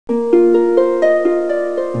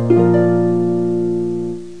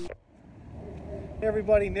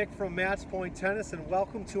everybody, Nick from Match Point Tennis, and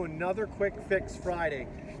welcome to another Quick Fix Friday.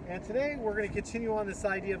 And today we're going to continue on this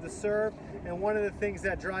idea of the serve, and one of the things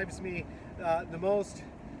that drives me the most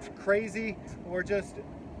crazy or just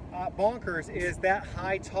bonkers is that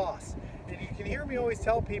high toss. And you can hear me always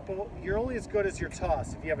tell people you're only as good as your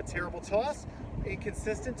toss. If you have a terrible toss,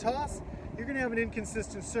 inconsistent toss, you're going to have an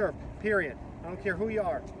inconsistent serve, period. I don't care who you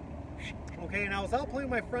are. Okay, and I was out playing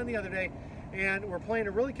with my friend the other day, and we're playing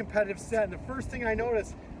a really competitive set, and the first thing I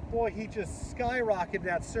noticed, boy, he just skyrocketed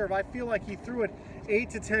that serve. I feel like he threw it 8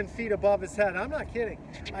 to 10 feet above his head. I'm not kidding.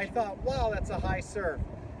 I thought, wow, that's a high serve.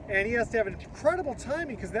 And he has to have incredible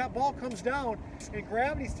timing because that ball comes down and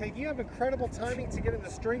gravity's taking. You have incredible timing to get in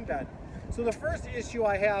the string bed. So the first issue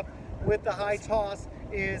I have with the high toss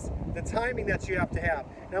is the timing that you have to have.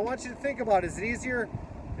 Now I want you to think about, is it easier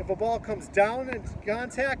if a ball comes down and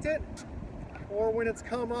contact it, or when it's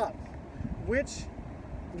come up? Which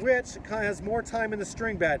has more time in the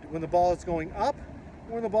string bed, when the ball is going up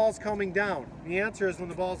or when the ball is coming down? The answer is when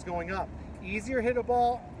the ball is going up. Easier hit a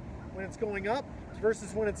ball when it's going up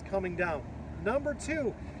versus when it's coming down. Number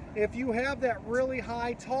two, if you have that really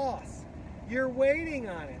high toss, you're waiting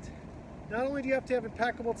on it. Not only do you have to have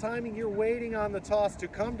impeccable timing, you're waiting on the toss to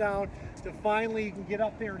come down to finally you can get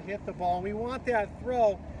up there and hit the ball. And we want that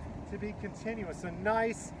throw to be continuous, a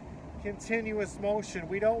nice continuous motion.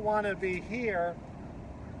 We don't want to be here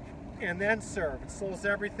and then serve. It slows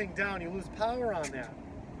everything down. You lose power on that.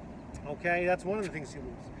 Okay, that's one of the things you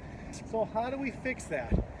lose. So how do we fix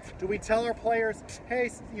that? Do we tell our players, hey,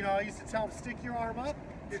 you know, I used to tell them, stick your arm up,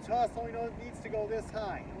 your toss only needs to go this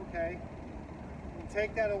high. Okay, and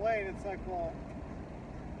take that away, and it's like, well,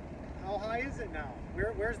 how high is it now?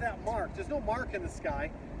 Where's that mark? There's no mark in the sky,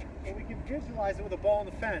 and we can visualize it with a ball on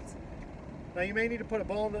the fence. Now you may need to put a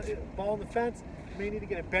ball in the fence. You may need to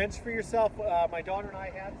get a bench for yourself. My daughter and I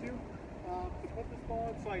had to put this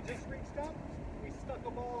ball in. So I just reached up, we stuck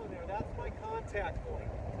a ball in there. That's my contact point.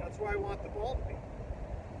 That's where I want the ball to be.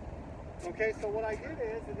 Okay, so what I did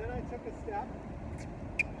is, and then I took a step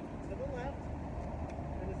to the left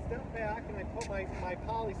and a step back, and I put my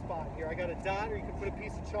poly spot here. I got a dot, or you can put a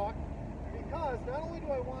piece of chalk, because not only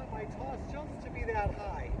do I want my toss jumps to be that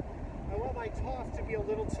high, I want my toss to be a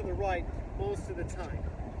little to the right most of the time.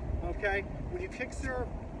 Okay, when you kick serve,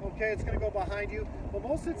 okay, it's going to go behind you, but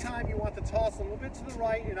most of the time you want the toss a little bit to the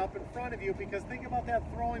right and up in front of you, because think about that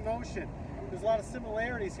throwing motion. There's a lot of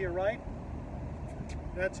similarities here, right?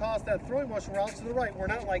 That toss, that throwing motion, we're out to the right. We're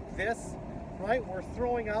not like this, right? We're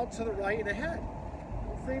throwing out to the right and ahead.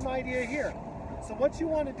 Same idea here. So what you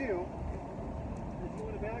want to do is you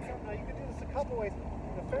want to back up. Now you can do this a couple ways.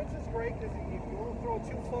 The fence is great because you won't throw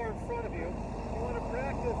too far in front of you. You want to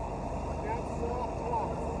practice that soft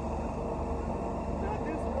toss. Now at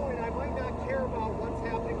this point, I might not care about what's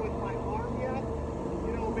happening with my arm yet.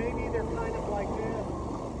 You know, maybe they're kind of like this,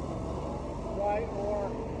 right?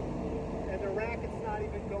 And the racket's not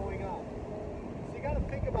even going up. So you got to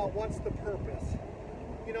think about what's the purpose.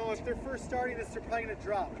 You know, if they're first starting this, they're probably going to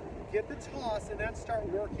drop. Get the toss and then start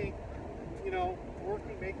working, you know,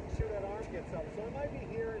 making sure that arm gets up. So it might be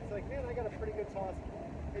here, it's like, man, I got a pretty good toss.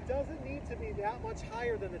 It doesn't need to be that much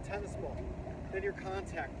higher than the tennis ball, than your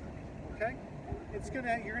contact, okay?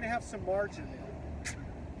 You're gonna have some margin there.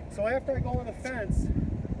 So after I go on the fence,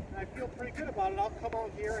 and I feel pretty good about it, I'll come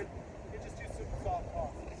out here and just do some soft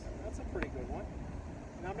tosses. That's a pretty good one.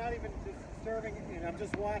 And I'm not even just serving, and I'm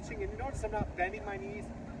just watching, and you notice I'm not bending my knees.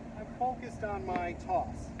 I'm focused on my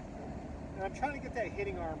toss. And I'm trying to get that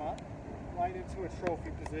hitting arm up right into a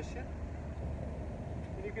trophy position.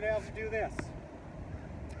 And you can also do this,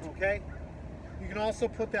 okay? You can also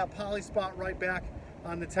put that poly spot right back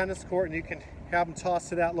on the tennis court, and you can have them toss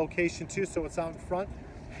to that location too, so it's out in front.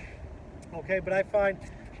 Okay, but I find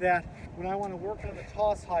that when I want to work on the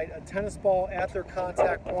toss height, a tennis ball at their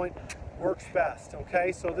contact point works best,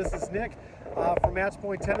 okay? So this is Nick from Match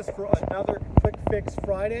Point Tennis for another Quick Fix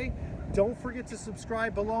Friday. Don't forget to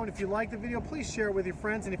subscribe below, and if you like the video, please share it with your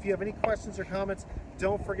friends, and if you have any questions or comments,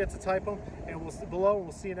 don't forget to type them below, and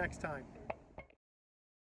we'll see you next time.